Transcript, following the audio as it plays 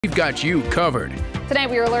We've got you covered. Tonight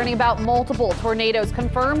we are learning about multiple tornadoes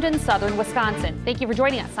confirmed in southern Wisconsin. Thank you for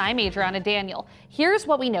joining us. I'm Adriana Daniel. Here's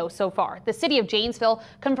what we know so far. The city of Janesville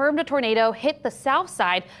confirmed a tornado hit the south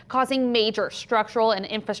side, causing major structural and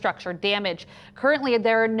infrastructure damage. Currently,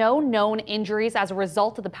 there are no known injuries as a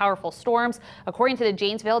result of the powerful storms, according to the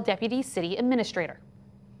Janesville Deputy City Administrator.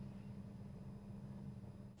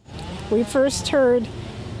 We first heard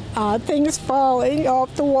things falling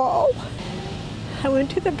off the wall. I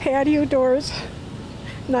went to the patio doors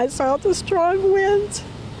and I saw the strong winds.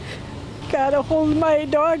 Got a hold of my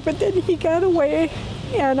dog, but then he got away.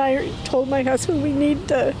 And I told my husband we need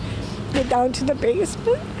to get down to the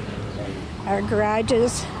basement. Our garage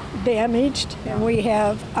is damaged and we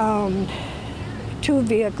have 2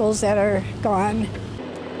 vehicles that are gone.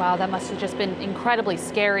 Wow, that must have just been incredibly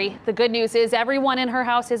scary. The good news is everyone in her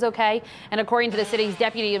house is okay. And according to the city's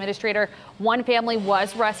deputy administrator, one family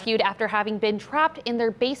was rescued after having been trapped in their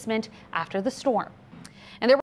basement after the storm. And there